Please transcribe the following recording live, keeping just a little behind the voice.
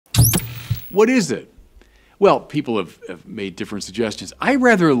What is it? Well, people have made different suggestions. I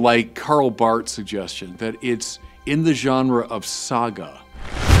rather like Karl Barth's suggestion that it's in the genre of saga.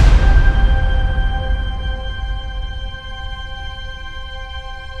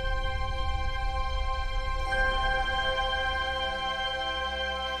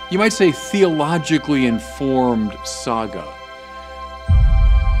 You might say theologically informed saga.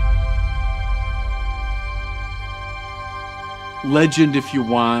 Legend, if you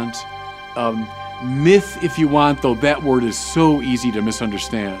want. Myth, if you want, though that word is so easy to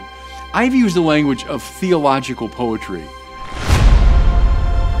misunderstand. I've used the language of theological poetry.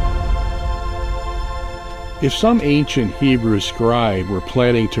 If some ancient Hebrew scribe were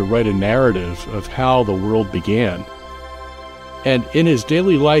planning to write a narrative of how the world began, and in his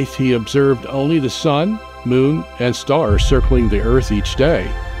daily life he observed only the sun, moon, and stars circling the earth each day,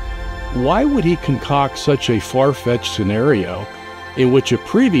 why would he concoct such a far-fetched scenario in which a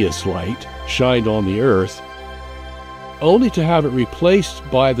previous light shined on the earth, only to have it replaced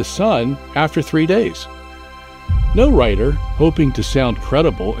by the sun after 3 days? No writer, hoping to sound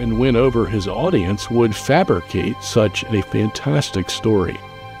credible and win over his audience, would fabricate such a fantastic story.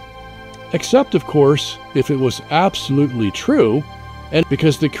 Except, of course, if it was absolutely true, and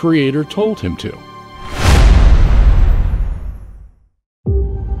because the Creator told him to.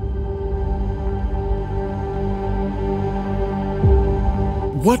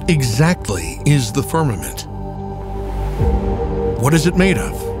 What exactly is the firmament? What is it made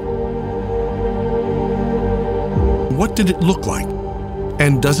of? What did it look like?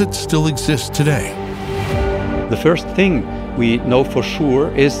 And does it still exist today? The first thing we know for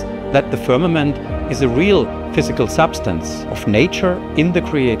sure is that the firmament is a real physical substance of nature in the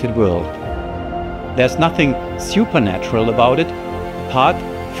created world. There's nothing supernatural about it, apart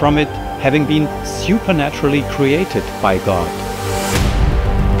from it having been supernaturally created by God.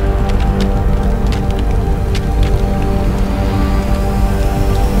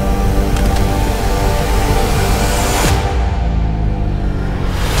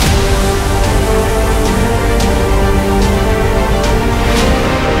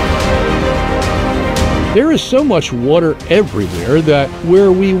 There is so much water everywhere that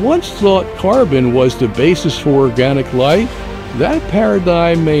where we once thought carbon was the basis for organic life, that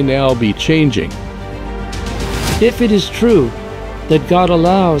paradigm may now be changing. If it is true that God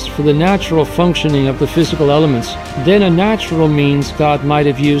allows for the natural functioning of the physical elements, then a natural means God might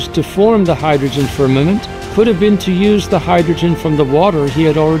have used to form the hydrogen firmament could have been to use the hydrogen from the water he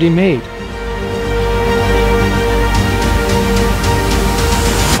had already made.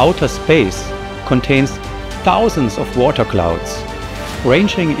 Outer space contains thousands of water clouds,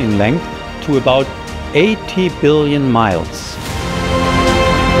 ranging in length to about 80 billion miles.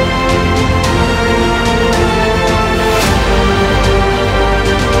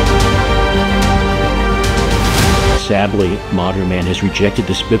 Sadly, modern man has rejected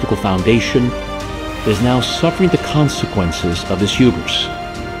this biblical foundation, is now suffering the consequences of his hubris.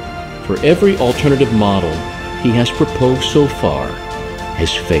 For every alternative model he has proposed so far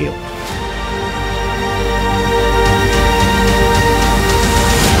has failed.